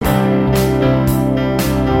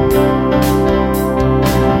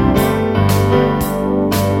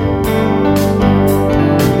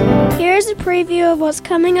what's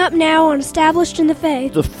coming up now on Established in the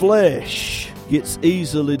Faith. The flesh gets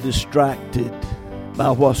easily distracted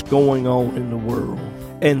by what's going on in the world.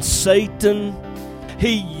 And Satan,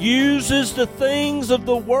 he uses the things of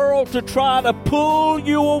the world to try to pull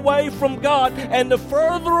you away from God. And the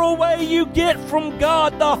further away you get from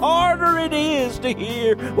God, the harder it is to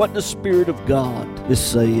hear what the Spirit of God is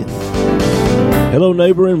saying. Hello,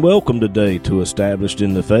 neighbor, and welcome today to Established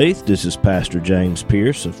in the Faith. This is Pastor James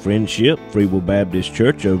Pierce of Friendship Free Will Baptist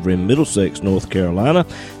Church over in Middlesex, North Carolina,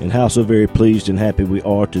 and how so very pleased and happy we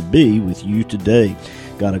are to be with you today.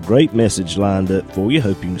 Got a great message lined up for you.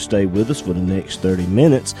 Hope you can stay with us for the next 30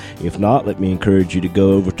 minutes. If not, let me encourage you to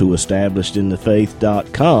go over to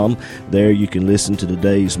establishedinthefaith.com. There you can listen to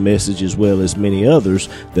today's message as well as many others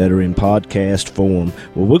that are in podcast form.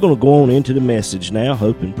 Well, we're going to go on into the message now.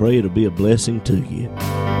 Hope and pray it'll be a blessing to you.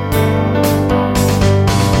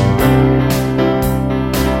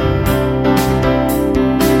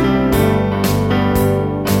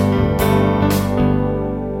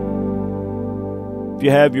 If you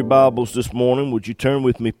have your Bibles this morning, would you turn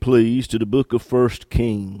with me, please, to the book of 1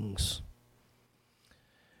 Kings.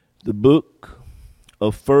 The book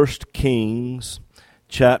of 1 Kings,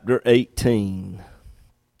 chapter 18.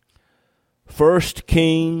 1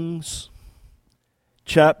 Kings,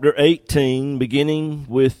 chapter 18, beginning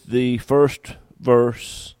with the first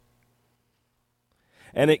verse.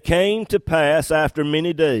 And it came to pass after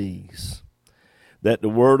many days that the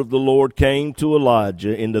word of the Lord came to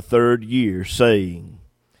Elijah in the 3rd year, saying,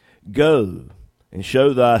 Go and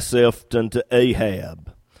show thyself unto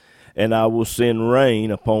Ahab, and I will send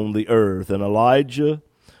rain upon the earth. And Elijah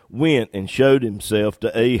went and showed himself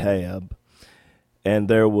to Ahab, and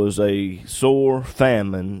there was a sore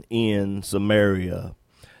famine in Samaria.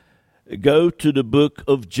 Go to the book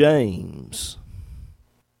of James.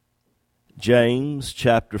 James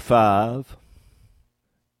chapter 5.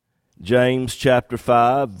 James chapter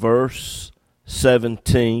 5, verse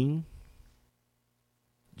 17.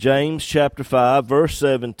 James chapter 5, verse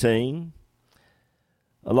 17.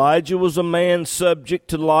 Elijah was a man subject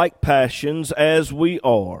to like passions as we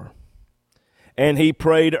are. And he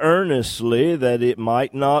prayed earnestly that it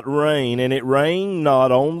might not rain. And it rained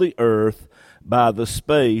not on the earth by the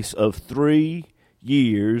space of 3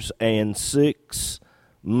 years and 6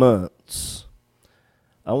 months.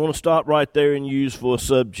 I want to stop right there and use for a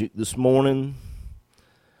subject this morning,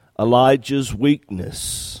 Elijah's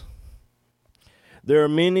weakness. There are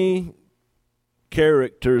many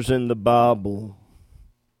characters in the Bible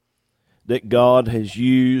that God has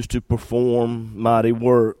used to perform mighty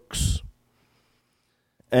works.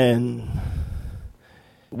 And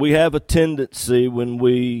we have a tendency when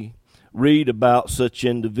we read about such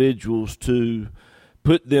individuals to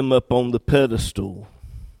put them up on the pedestal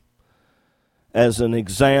as an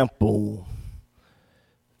example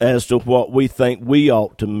as to what we think we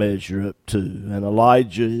ought to measure up to. And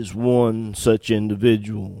Elijah is one such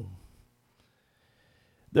individual.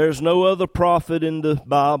 There's no other prophet in the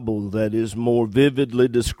Bible that is more vividly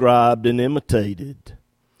described and imitated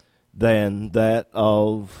than that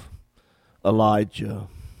of Elijah.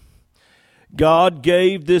 God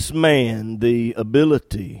gave this man the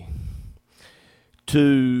ability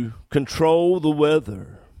to control the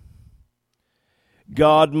weather.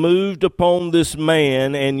 God moved upon this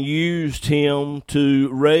man and used him to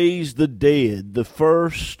raise the dead, the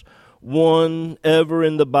first one ever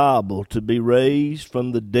in the Bible to be raised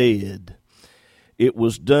from the dead. It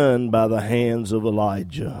was done by the hands of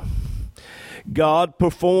Elijah. God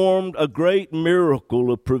performed a great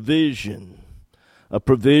miracle of provision, a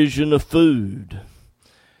provision of food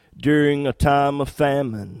during a time of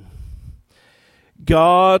famine.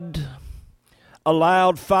 God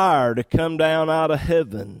allowed fire to come down out of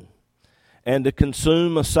heaven and to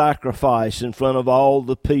consume a sacrifice in front of all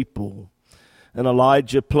the people. And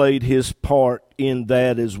Elijah played his part in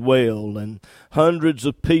that as well. And hundreds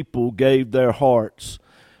of people gave their hearts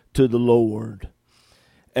to the Lord.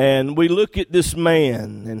 And we look at this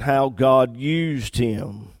man and how God used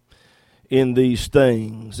him in these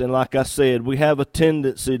things. And like I said, we have a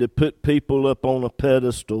tendency to put people up on a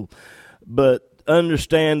pedestal, but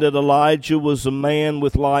understand that Elijah was a man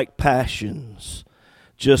with like passions,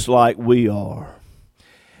 just like we are.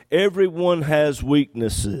 Everyone has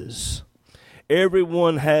weaknesses.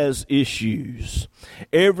 Everyone has issues.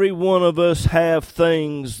 Every one of us have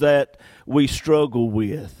things that we struggle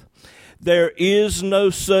with. There is no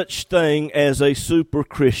such thing as a super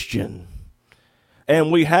Christian.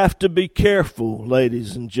 And we have to be careful,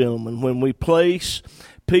 ladies and gentlemen, when we place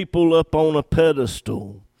people up on a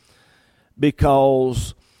pedestal,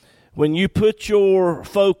 because when you put your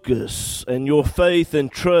focus and your faith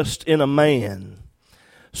and trust in a man,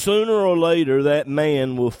 Sooner or later, that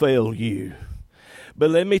man will fail you. But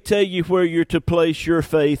let me tell you where you're to place your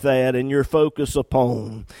faith at and your focus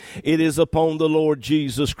upon. It is upon the Lord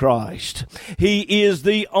Jesus Christ. He is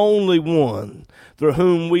the only one through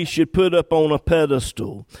whom we should put up on a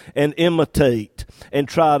pedestal and imitate and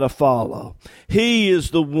try to follow. He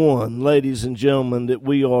is the one, ladies and gentlemen, that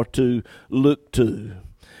we are to look to.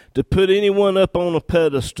 To put anyone up on a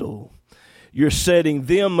pedestal, you're setting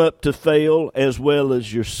them up to fail as well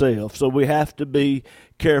as yourself. So we have to be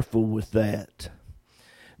careful with that.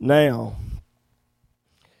 Now,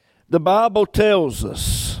 the Bible tells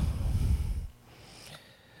us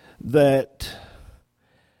that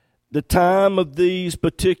the time of these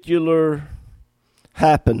particular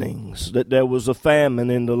happenings, that there was a famine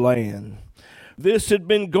in the land. This had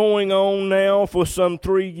been going on now for some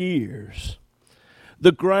 3 years.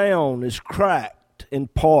 The ground is cracked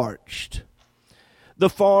and parched. The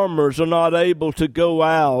farmers are not able to go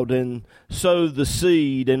out and sow the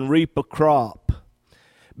seed and reap a crop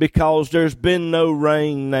because there's been no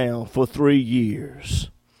rain now for 3 years.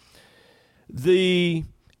 The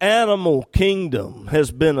animal kingdom has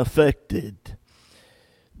been affected.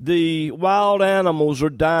 The wild animals are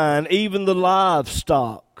dying. Even the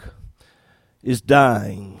livestock is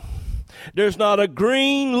dying. There's not a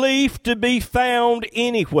green leaf to be found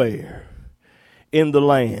anywhere in the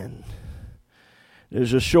land.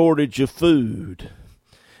 There's a shortage of food,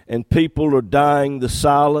 and people are dying the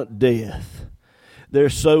silent death. They're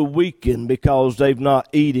so weakened because they've not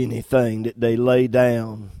eaten anything that they lay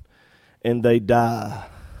down and they die.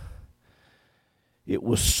 It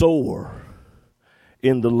was sore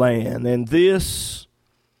in the land. And this,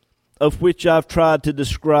 of which I've tried to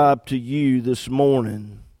describe to you this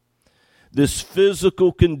morning, this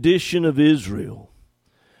physical condition of Israel,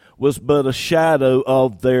 was but a shadow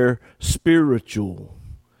of their spiritual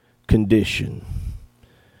condition.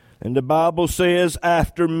 And the Bible says,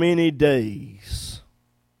 after many days,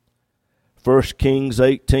 1 Kings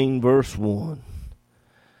 18 verse 1,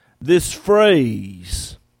 this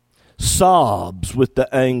phrase sobs with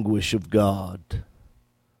the anguish of God,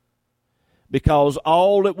 because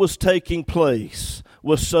all that was taking place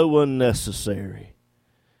was so unnecessary.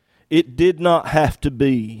 It did not have to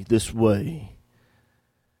be this way,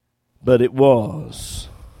 but it was.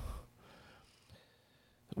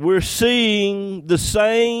 We're seeing the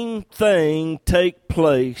same thing take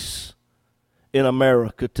place in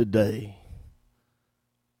America today.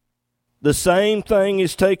 The same thing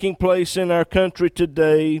is taking place in our country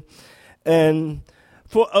today, and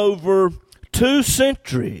for over 2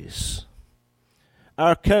 centuries,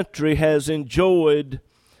 our country has enjoyed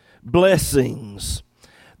blessings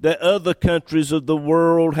that other countries of the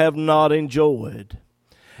world have not enjoyed.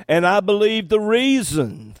 And I believe the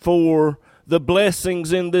reason for the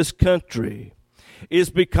blessings in this country is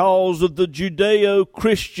because of the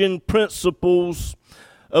Judeo-Christian principles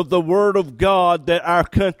of the Word of God that our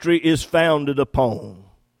country is founded upon.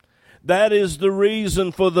 That is the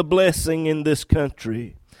reason for the blessing in this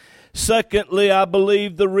country. Secondly, I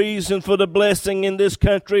believe the reason for the blessing in this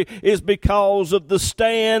country is because of the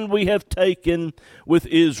stand we have taken with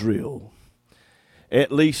Israel,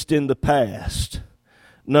 at least in the past.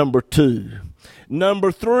 Number 2.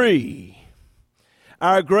 Number 3,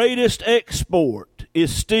 our greatest export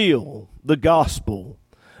is still the gospel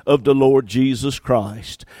of the Lord Jesus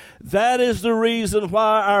Christ. That is the reason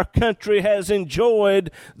why our country has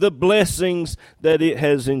enjoyed the blessings that it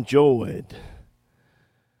has enjoyed.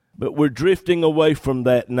 But we're drifting away from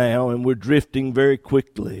that now, and we're drifting very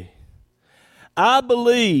quickly. I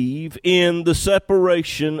believe in the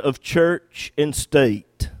separation of church and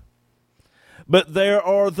state. But there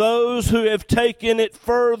are those who have taken it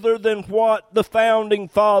further than what the founding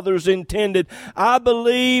fathers intended. I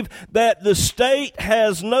believe that the state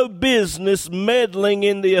has no business meddling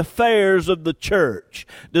in the affairs of the church,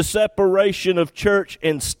 the separation of church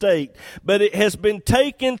and state. But it has been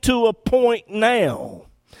taken to a point now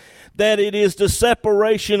that it is the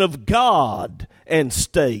separation of God and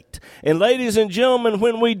state. And ladies and gentlemen,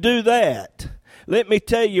 when we do that, let me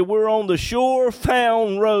tell you, we're on the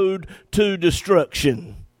sure-found road to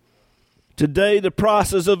destruction. Today, the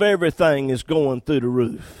prices of everything is going through the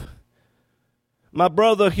roof. My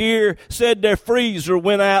brother here said their freezer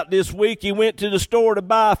went out this week. He went to the store to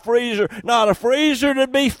buy a freezer. Not a freezer to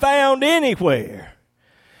be found anywhere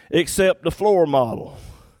except the floor model.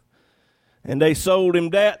 And they sold him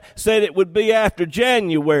that, said it would be after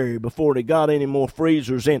January before they got any more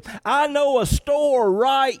freezers in. I know a store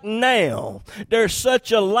right now, there's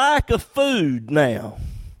such a lack of food now.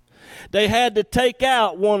 They had to take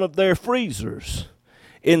out one of their freezers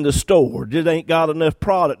in the store. Just ain't got enough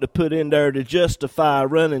product to put in there to justify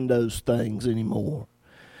running those things anymore.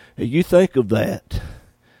 You think of that.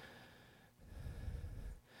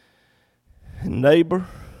 Neighbor,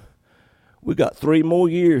 we got 3 more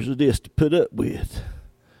years of this to put up with.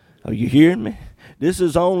 Are you hearing me? This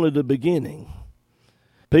is only the beginning.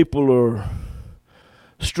 People are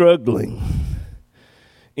struggling.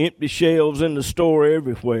 Empty shelves in the store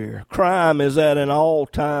everywhere. Crime is at an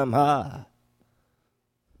all-time high.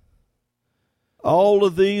 All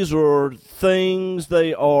of these are things,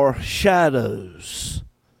 they are shadows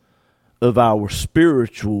of our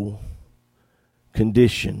spiritual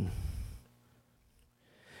condition.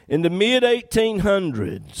 In the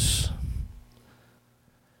mid-1800s,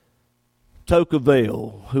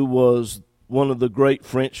 Tocqueville, who was one of the great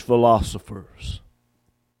French philosophers,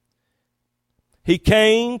 he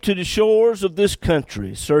came to the shores of this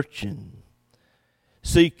country searching,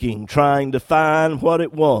 seeking, trying to find what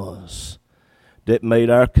it was that made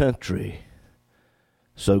our country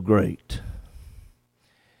so great.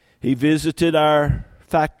 He visited our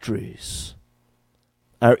factories,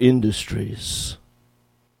 our industries.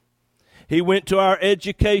 He went to our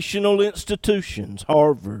educational institutions,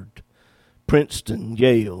 Harvard, Princeton,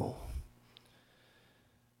 Yale.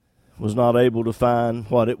 Was not able to find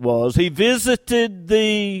what it was. He visited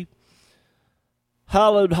the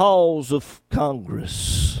hallowed halls of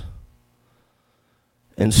Congress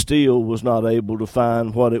and still was not able to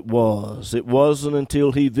find what it was. It wasn't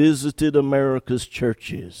until he visited America's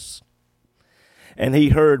churches and he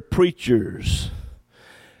heard preachers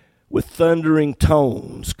with thundering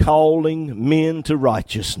tones calling men to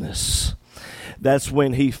righteousness. That's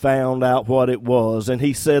when he found out what it was. And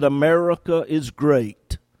he said, America is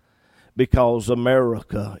great because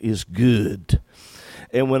America is good.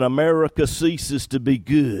 And when America ceases to be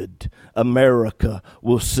good, America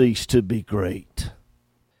will cease to be great.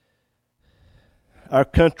 Our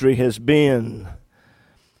country has been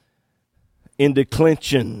in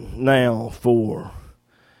declension now for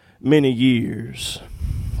many years.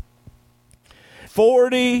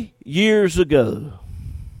 40 years ago,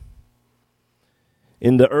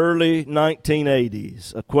 in the early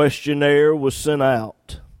 1980s, a questionnaire was sent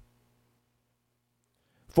out.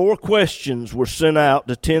 4 questions were sent out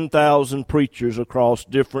to 10,000 preachers across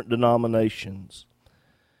different denominations.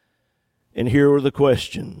 And here were the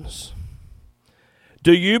questions.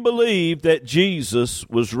 Do you believe that Jesus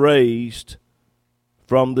was raised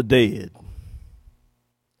from the dead?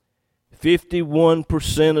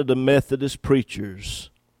 51% of the Methodist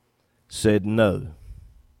preachers said no.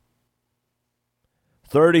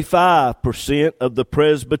 35% of the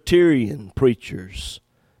Presbyterian preachers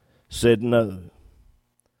said no.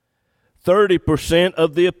 30%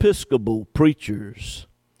 of the Episcopal preachers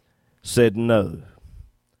said no.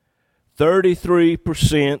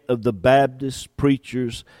 33% of the Baptist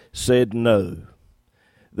preachers said no.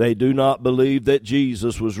 They do not believe that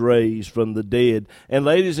Jesus was raised from the dead. And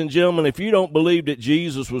ladies and gentlemen, if you don't believe that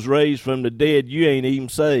Jesus was raised from the dead, you ain't even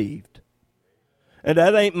saved. And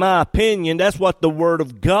that ain't my opinion. That's what the Word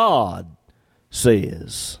of God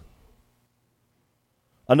says.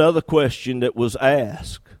 Another question that was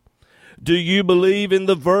asked. Do you believe in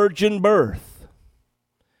the virgin birth?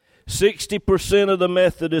 60% of the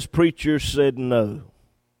Methodist preachers said no.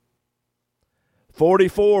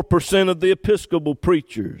 44% of the Episcopal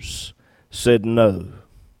preachers said no.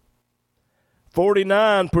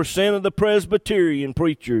 49% of the Presbyterian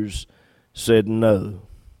preachers said no.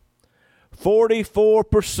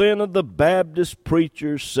 44% of the Baptist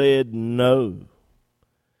preachers said no.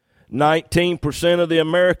 19% of the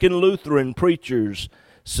American Lutheran preachers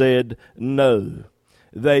said no.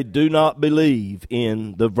 They do not believe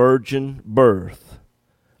in the virgin birth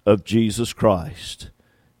of Jesus Christ.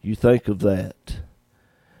 You think of that.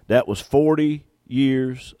 That was 40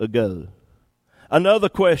 years ago. Another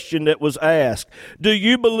question that was asked, do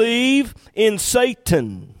you believe in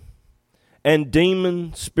Satan and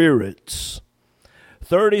demon spirits?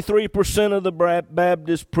 33% of the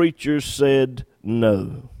Baptist preachers said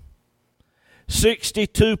no.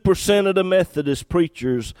 62% of the Methodist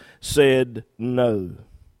preachers said no.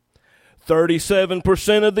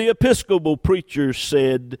 37% of the Episcopal preachers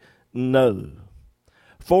said no.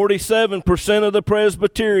 47% of the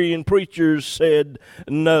Presbyterian preachers said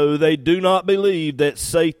no. They do not believe that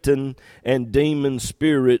Satan and demon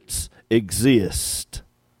spirits exist.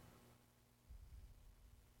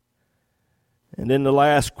 And then the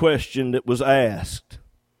last question that was asked,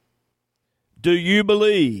 do you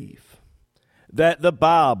believe that the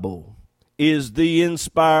Bible is the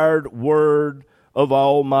inspired Word of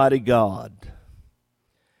Almighty God?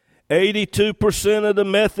 82% of the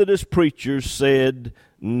Methodist preachers said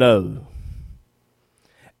no.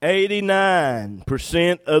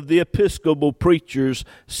 89% of the Episcopal preachers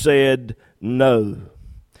said no.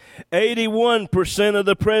 81% of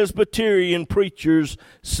the Presbyterian preachers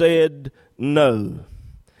said no.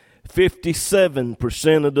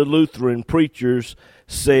 57% of the Lutheran preachers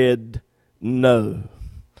said no.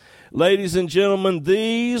 Ladies and gentlemen,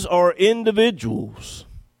 these are individuals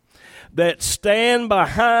that stand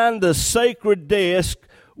behind the sacred desk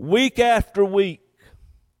week after week,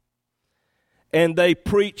 and they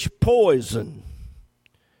preach poison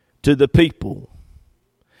to the people.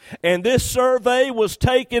 And this survey was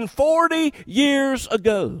taken 40 years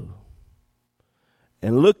ago.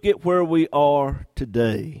 And look at where we are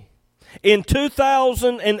today. In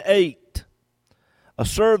 2008, a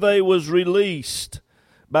survey was released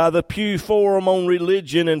by the Pew Forum on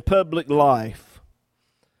Religion and Public Life.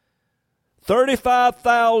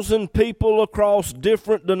 35,000 people across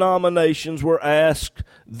different denominations were asked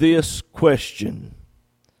this question: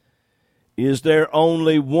 is there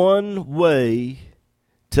only one way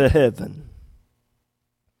to heaven?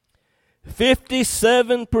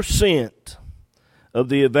 57% of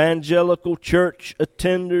the evangelical church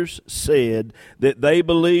attenders said that they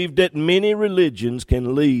believed that many religions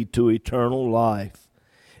can lead to eternal life,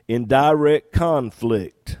 in direct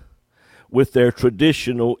conflict with their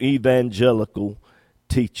traditional evangelical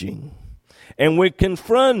teaching. And when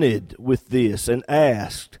confronted with this and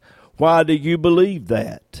asked, why do you believe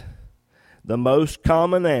that? The most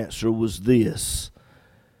common answer was this: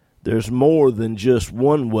 there's more than just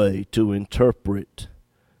one way to interpret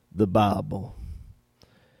the Bible.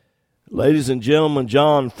 Ladies and gentlemen,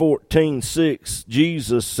 John 14:6,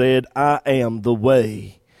 Jesus said, I am the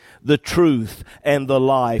way, the truth, and the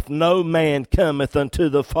life. No man cometh unto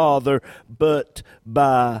the Father but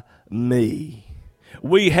by me.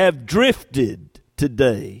 We have drifted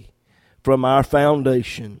today from our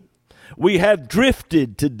foundation. We have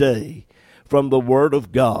drifted today from the Word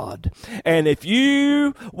of God. And if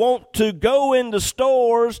you want to go into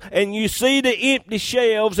stores and you see the empty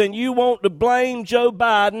shelves and you want to blame Joe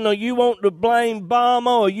Biden, or you want to blame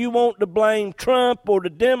Obama, or you want to blame Trump or the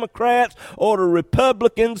Democrats or the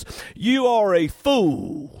Republicans, you are a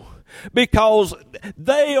fool. Because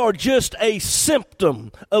they are just a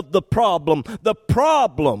symptom of the problem. The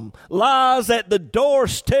problem lies at the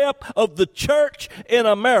doorstep of the church in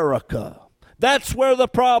America. That's where the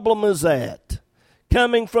problem is at,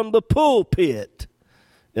 coming from the pulpit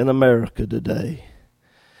in America today.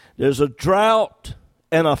 There's a drought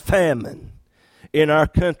and a famine in our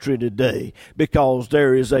country today because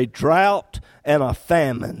there is a drought and a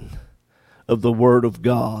famine of the Word of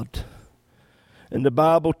God. And the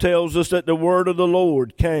Bible tells us that the word of the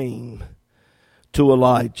Lord came to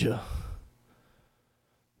Elijah.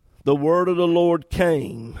 The word of the Lord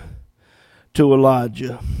came to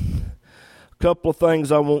Elijah. A couple of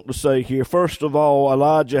things I want to say here. First of all,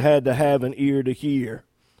 Elijah had to have an ear to hear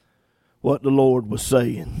what the Lord was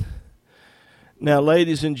saying. Now,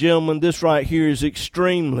 ladies and gentlemen, this right here is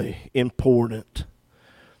extremely important.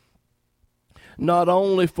 Not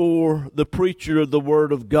only for the preacher of the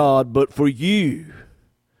Word of God, but for you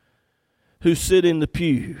who sit in the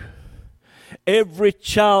pew. Every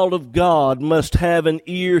child of God must have an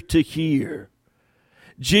ear to hear.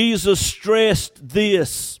 Jesus stressed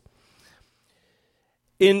this.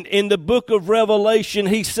 In the book of Revelation,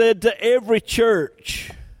 he said to every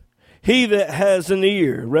church, he that has an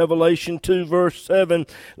ear, Revelation 2 verse 7,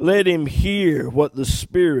 let him hear what the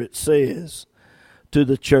Spirit says to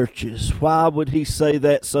the churches. Why would he say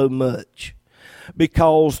that so much?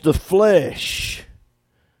 Because the flesh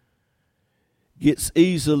gets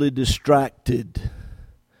easily distracted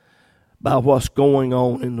by what's going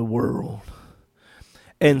on in the world.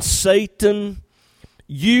 And Satan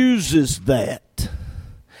uses that.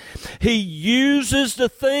 He uses the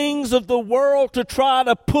things of the world to try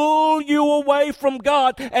to pull you away from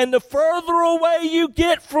God. And the further away you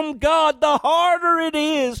get from God, the harder it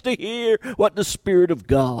is to hear what the Spirit of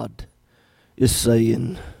God is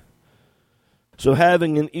saying. So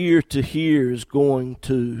having an ear to hear is going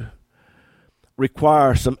to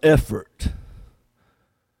require some effort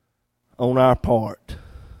on our part.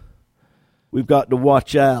 We've got to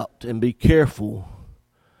watch out and be careful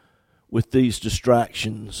with these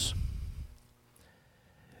distractions.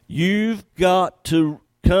 You've got to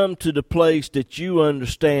come to the place that you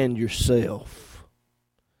understand yourself.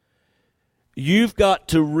 You've got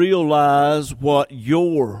to realize what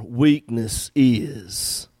your weakness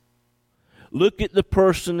is. Look at the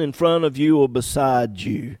person in front of you or beside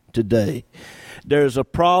you today. There's a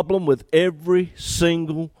problem with every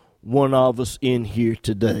single one of us in here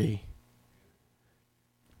today.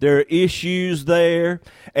 There are issues there,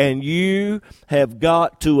 and you have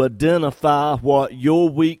got to identify what your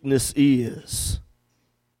weakness is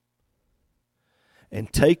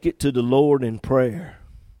and take it to the Lord in prayer.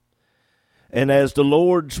 And as the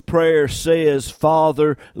Lord's Prayer says,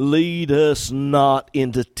 Father, lead us not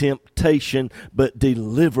into temptation, but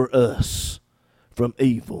deliver us from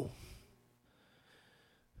evil.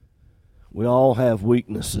 We all have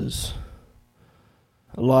weaknesses.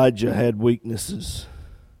 Elijah had weaknesses.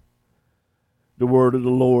 The word of the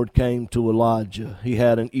Lord came to Elijah. He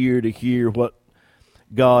had an ear to hear what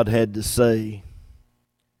God had to say.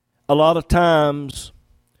 A lot of times,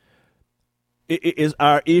 it is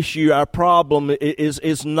our issue, our problem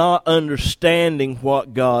is not understanding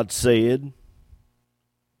what God said,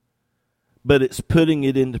 but it's putting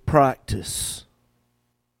it into practice.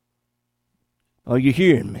 Are you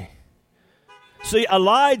hearing me? See,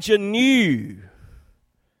 Elijah knew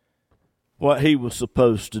what he was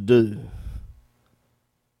supposed to do.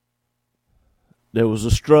 There was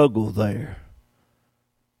a struggle there.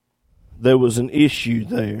 There was an issue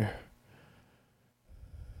there.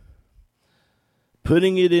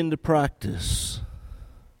 Putting it into practice,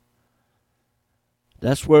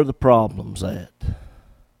 that's where the problem's at.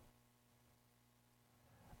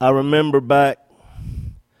 I remember back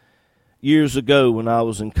years ago when I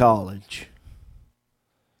was in college.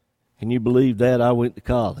 Can you believe that? I went to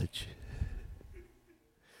college.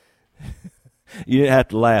 You didn't have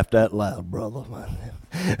to laugh that loud, brother.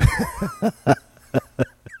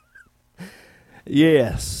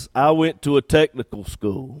 Yes, I went to a technical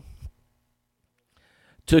school.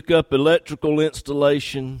 Took up electrical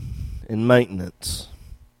installation and maintenance.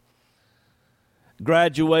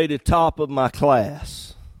 Graduated top of my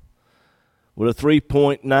class with a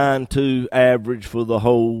 3.92 average for the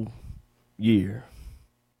whole year.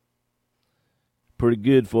 Pretty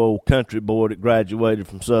good for old country boy that graduated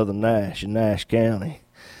from Southern Nash in Nash County.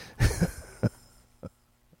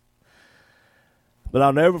 But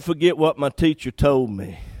I'll never forget what my teacher told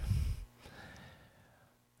me.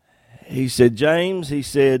 He said, James, he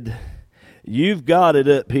said, you've got it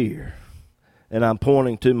up here. And I'm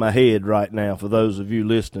pointing to my head right now for those of you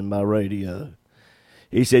listening by radio.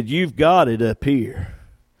 He said, you've got it up here.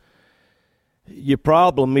 Your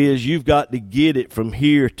problem is you've got to get it from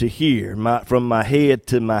here to here, from my head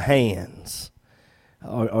to my hands.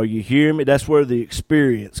 Are you hearing me? That's where the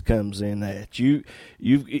experience comes in at.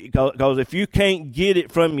 Because if you can't get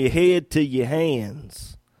it from your head to your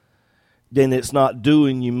hands, then it's not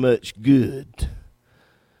doing you much good.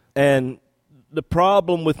 And the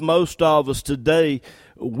problem with most of us today,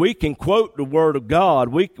 we can quote the Word of God.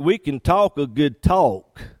 We can talk a good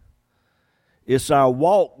talk. It's our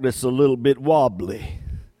walk that's a little bit wobbly.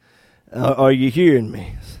 Are you hearing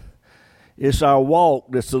me? It's our walk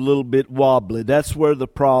that's a little bit wobbly. That's where the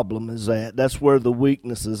problem is at. That's where the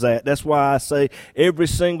weakness is at. That's why I say every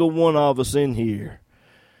single one of us in here,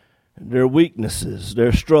 their weaknesses,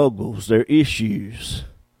 their struggles, their issues.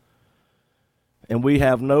 And we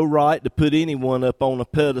have no right to put anyone up on a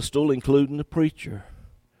pedestal, including the preacher.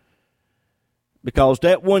 Because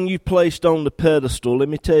that one you placed on the pedestal, let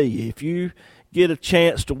me tell you, if you get a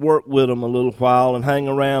chance to work with them a little while and hang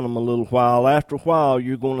around them a little while, after a while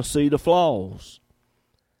you're going to see the flaws.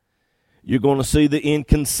 You're going to see the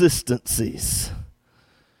inconsistencies.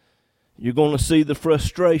 You're going to see the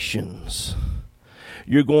frustrations.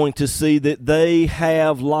 You're going to see that they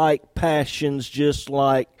have like passions just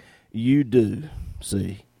like you do.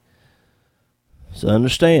 See? So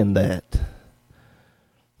understand that.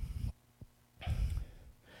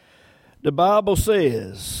 The Bible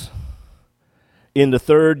says in the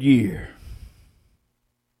third year,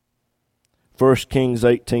 1 Kings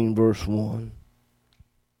 18 verse 1,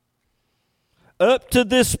 up to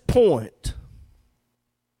this point,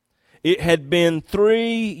 it had been 3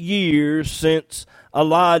 years since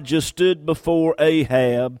Elijah stood before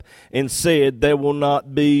Ahab and said, there will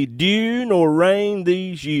not be dew nor rain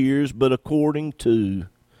these years, but according to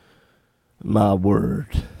my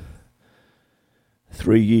word.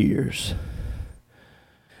 3 years.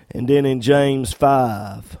 And then in James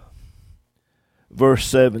 5, verse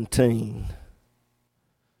 17,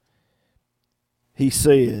 he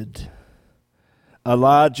said,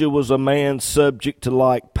 Elijah was a man subject to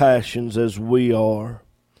like passions as we are,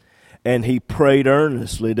 and he prayed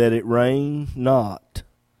earnestly that it rain not.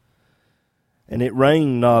 And it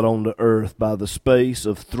rained not on the earth by the space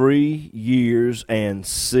of 3 years and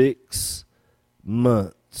 6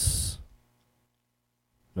 months.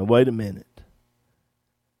 Now wait a minute.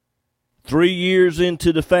 3 years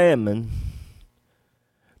into the famine,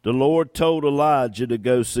 the Lord told Elijah to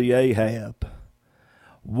go see Ahab.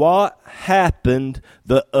 What happened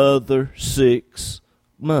the other 6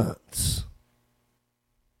 months?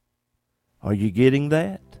 Are you getting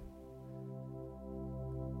that?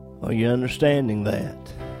 Are you understanding that?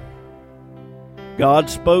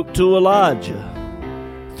 God spoke to Elijah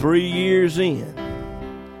 3 years in.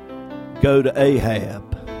 Go to Ahab.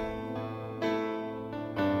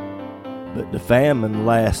 But the famine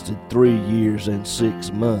lasted 3 years and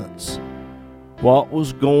 6 months. What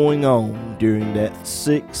was going on during that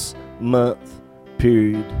 6-month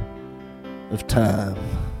period of time?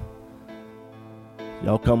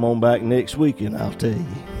 Y'all come on back next week and I'll tell you.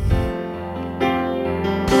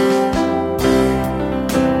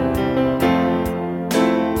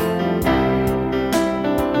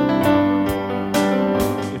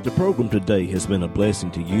 The program today has been a blessing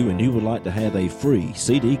to you and you would like to have a free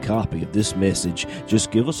CD copy of this message, just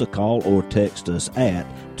give us a call or text us at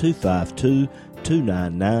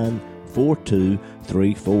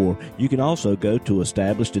 252-299-4234. You can also go to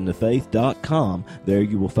establishedinthefaith.com. There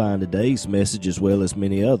you will find today's message as well as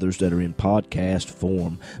many others that are in podcast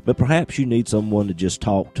form. But perhaps you need someone to just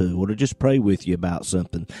talk to or to just pray with you about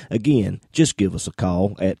something. Again, just give us a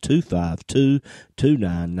call at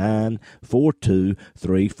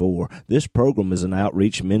 252-299-4234. This program is an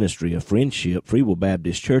outreach ministry of Friendship Free Will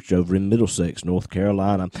Baptist Church over in Middlesex, North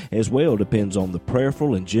Carolina. As well depends on the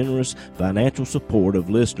prayerful and generous financial support of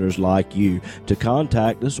listeners like you. To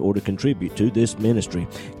contact us or to contribute to this ministry,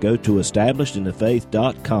 go to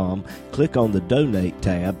establishedinthefaith.com, click on the Donate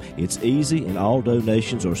tab. It's easy and all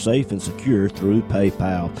donations are safe and secure through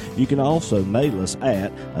PayPal. You can also mail us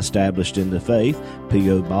at Established in the Faith,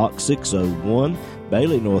 P.O. Box 601,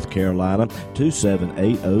 Bailey, North Carolina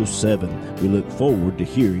 27807. We look forward to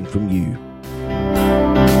hearing from you.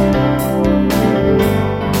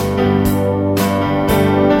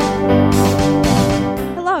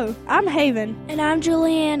 I'm Haven. And I'm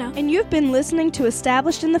Juliana. And you've been listening to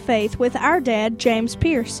Established in the Faith with our dad, James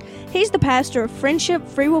Pierce. He's the pastor of Friendship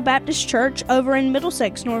Free Will Baptist Church over in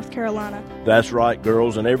Middlesex, North Carolina. That's right,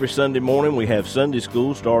 girls. And every Sunday morning we have Sunday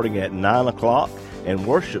school starting at 9 o'clock and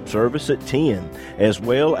worship service at 10, as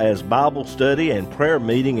well as Bible study and prayer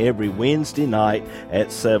meeting every Wednesday night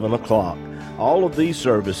at 7 o'clock. All of these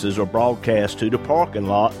services are broadcast to the parking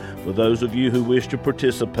lot for those of you who wish to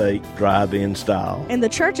participate drive-in style. And the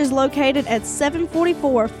church is located at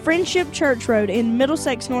 744 Friendship Church Road in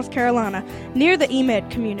Middlesex, North Carolina, near the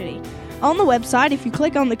EMED community. On the website, if you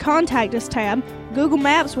click on the Contact Us tab, Google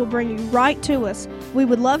Maps will bring you right to us. We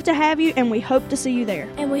would love to have you, and we hope to see you there.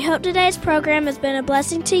 And we hope today's program has been a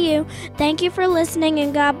blessing to you. Thank you for listening,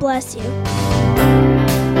 and God bless you.